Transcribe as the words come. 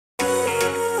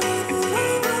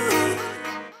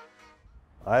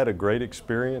I had a great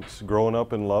experience growing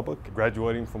up in Lubbock,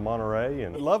 graduating from Monterey,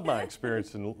 and I loved my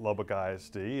experience in Lubbock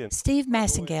ISD. And Steve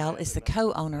Massengale is the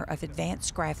co-owner of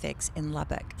Advanced Graphics in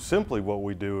Lubbock. simply what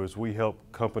we do is we help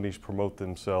companies promote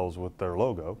themselves with their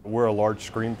logo. We're a large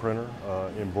screen printer,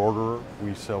 embroiderer.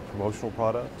 We sell promotional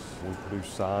products. We produce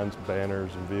signs,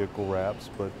 banners, and vehicle wraps.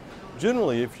 But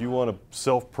generally, if you want to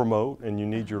self-promote and you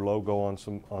need your logo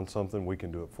on something, we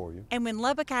can do it for you. And when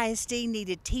Lubbock ISD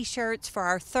needed t-shirts for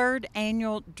our 3rd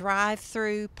annual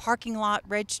drive-through parking lot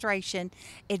registration,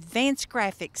 Advanced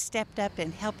Graphics stepped up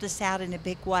and helped us out in a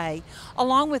big way,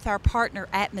 along with our partner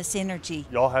Atmos Energy.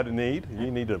 Y'all had a need.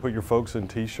 You need to put your folks in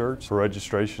t-shirts for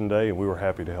registration day, and we were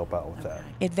happy to help out with that.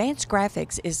 Advanced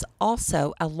Graphics is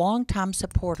also a longtime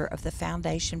supporter of the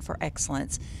Foundation for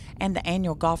Excellence and the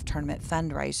annual golf tournament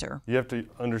fundraiser. You have to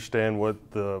understand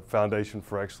what the Foundation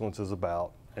for Excellence is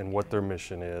about and what their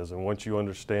mission is, and once you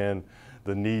understand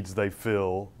the needs they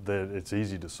fill, that it's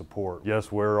easy to support.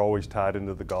 Yes, we're always tied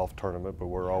into the golf tournament, but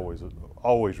we're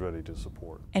always ready to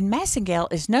support. And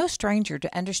Massengale is no stranger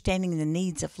to understanding the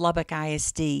needs of Lubbock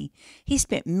ISD. He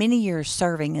spent many years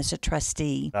serving as a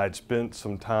trustee. I'd spent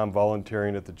some time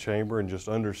volunteering at the chamber and just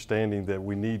understanding that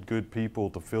we need good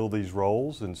people to fill these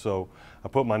roles, and so I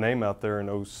put my name out there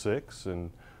in '06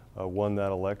 and won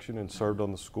that election and served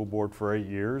on the school board for 8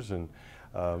 years, and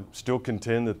still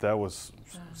contend that that was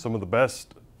some of the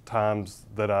best times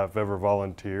that I've ever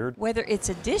volunteered. Whether it's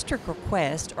a district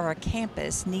request or a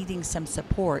campus needing some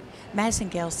support,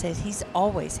 Massengale says he's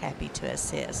always happy to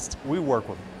assist. We work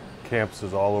with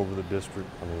campuses all over the district.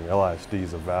 I mean, LISD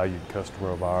is a valued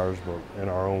customer of ours, but in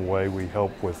our own way we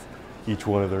help with each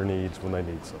one of their needs when they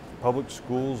need something. Public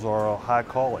schools are a high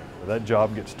calling. That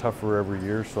job gets tougher every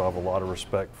year, so I have a lot of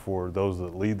respect for those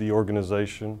that lead the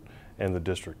organization and the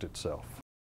district itself.